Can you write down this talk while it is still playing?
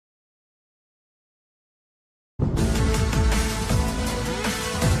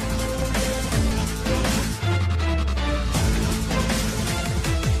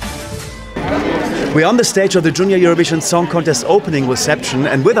We're on the stage of the Junior Eurovision Song Contest opening reception,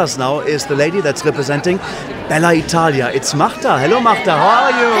 and with us now is the lady that's representing Bella Italia. It's Marta. Hello Marta, how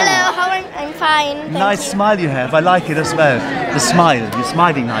are you? Hello, I'm fine. Thank Nice you. smile you have, I like it as well. The smile, you're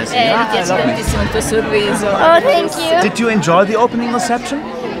smiling nicely. Mi piace tantissimo il tuo sorriso. Oh, thank you. Did you enjoy the opening reception?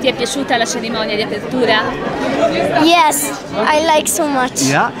 Ti è piaciuta la cerimonia di apertura? Yes, I like so much.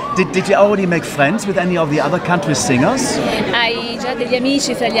 Yeah. Did you already make friends with any of the other country singers? Hai già degli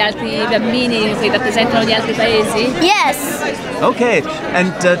amici fra gli altri bambini che rappresentano gli altri paesi? Yes. Okay,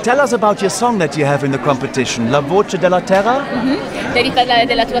 and tell us about your song that you have in the competition, La voce della terra? Devi parlare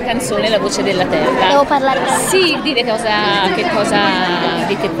della tua canzone, La voce della terra. Devo parlare. Sì, dire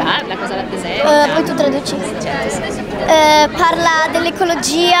di che parla, cosa rappresenta. Poi tu traduci. Certo, sì. Parla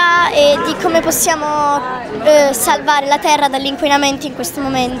dell'ecologia e di come possiamo salvare la terra dagli inquinamenti in questo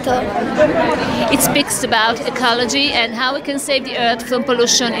momento. It speaks about ecology and how we can save the earth from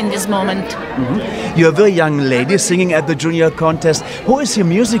pollution in this moment. You're a very young lady singing at the Junior Contest. Who is your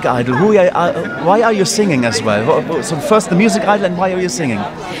music idol? Why are you singing as well? So first the music idol, and why are you singing?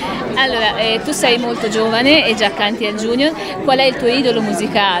 Allora, tu sei molto giovane e già canti al Junior. Qual è il tuo idolo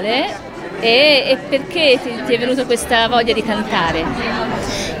musicale? E perché ti è venuta questa voglia di cantare?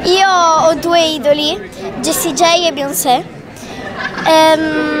 Io ho due idoli, Jessie J e Beyoncé.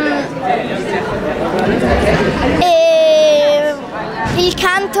 E il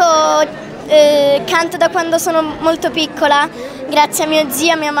canto da quando sono molto piccola, grazie a mio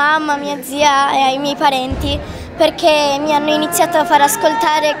zio, a mia mamma, a mia zia e ai miei parenti, perché mi hanno iniziato a far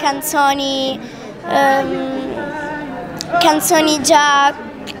ascoltare canzoni già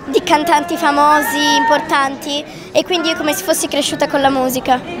di cantanti famosi, importanti, e quindi è come se fossi cresciuta con la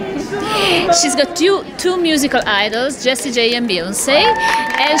musica. She's got two musical idols, Jessie J and Beyoncé,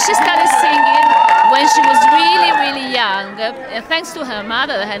 and she started singing when she was really young, thanks to her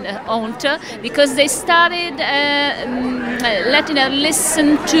mother and her aunt, because they started letting her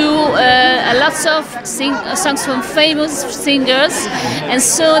listen to lots of songs from famous singers, and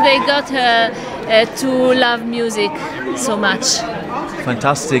so they got her to love music so much.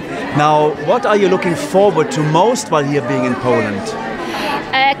 Fantastic. Now, what are you looking forward to most while here being in Poland?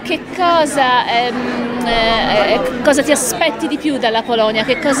 Cosa ti aspetti di più dalla Polonia?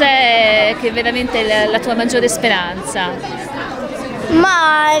 Che cos'è che è veramente la tua maggiore speranza?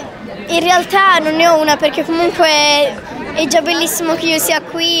 Ma in realtà non ne ho una, perché comunque è già bellissimo che io sia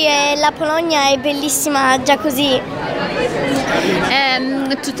qui e la Polonia è bellissima già così.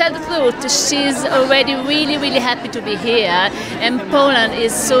 To tell the truth, she's already really happy to be here, and Poland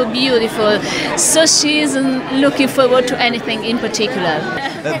is so beautiful, so she isn't looking forward to anything in particular.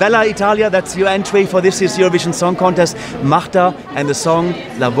 Bella Italia, that's your entry for this year's Eurovision Song Contest. Marta and the song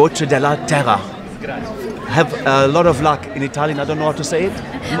La voce della terra. Have a lot of luck in Italian, I don't know how to say it.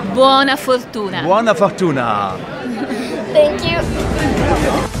 Buona fortuna. Buona fortuna. Thank you.